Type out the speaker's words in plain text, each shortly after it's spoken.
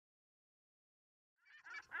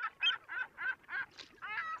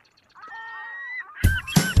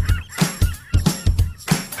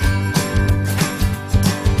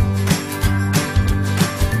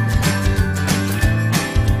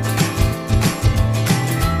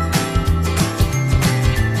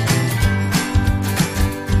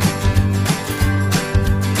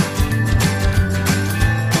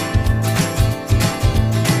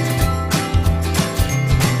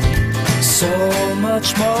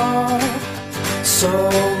more, so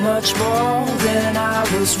much more than I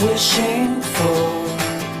was wishing for.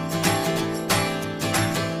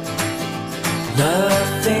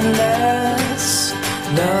 Nothing less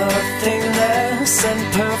than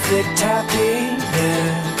perfect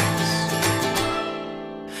happiness.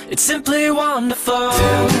 It's simply wonderful.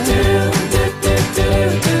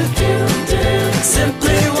 It's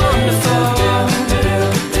simply wonderful.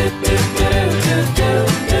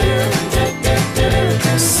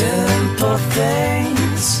 Simple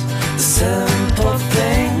things, the simple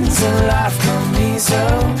things in life come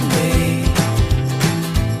easily.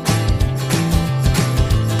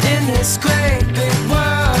 In this great big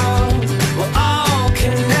world, we're all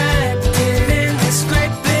connected. In this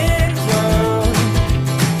great big world,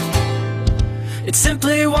 it's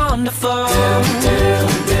simply wonderful.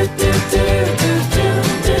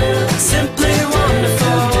 Simply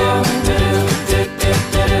wonderful.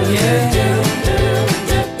 Yeah.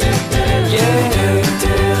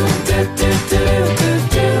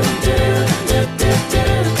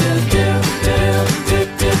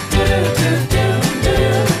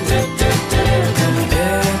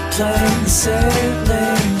 Airplane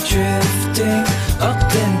sailing, drifting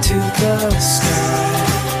up into the sky.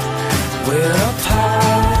 We're up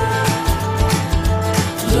high,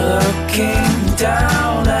 looking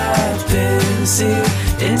down at busy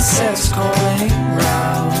insects crawling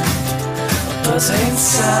round, a buzzing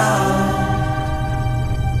sound.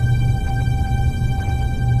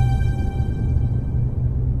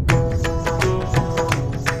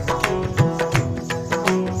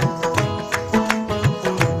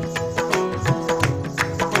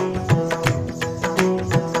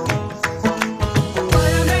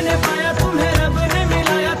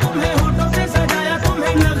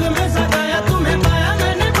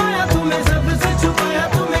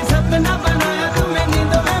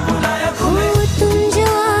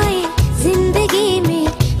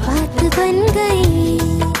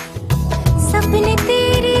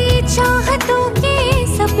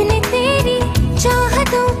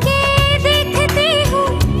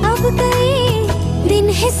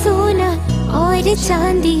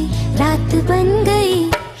 चांदी रात बन गई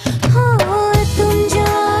हो, तुम जो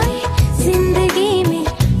आए जिंदगी में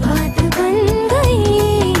बात बन गई।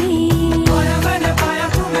 पाया मैंने पाया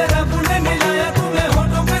तुम्हें, रब ने मिलाया तुम्हें,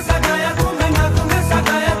 होठों पे सजाया तुम्हें, नाक में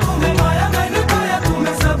सजाया तुम्हें, पाया मैंने पाया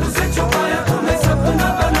तुम्हें, सबसे छुपाया तुम्हें, सपना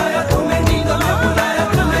बनाया तुम्हें, नींदों में बुलाया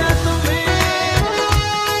तुम्हें।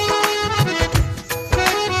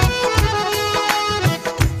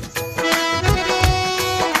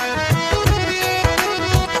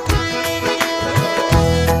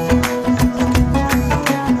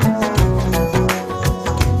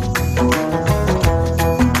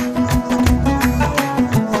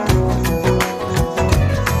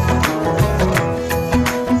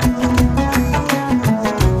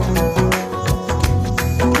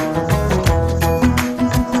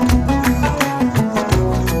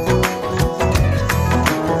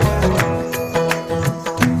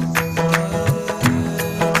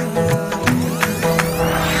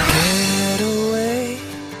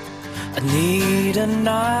 An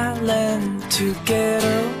island to get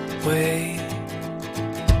away.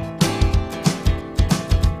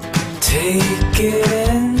 Take it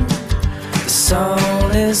in, the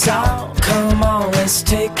sun is out, come on, let's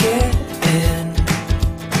take it in.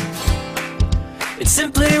 It's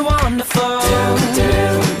simply wonderful.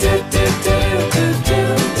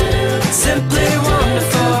 It's simply wonderful.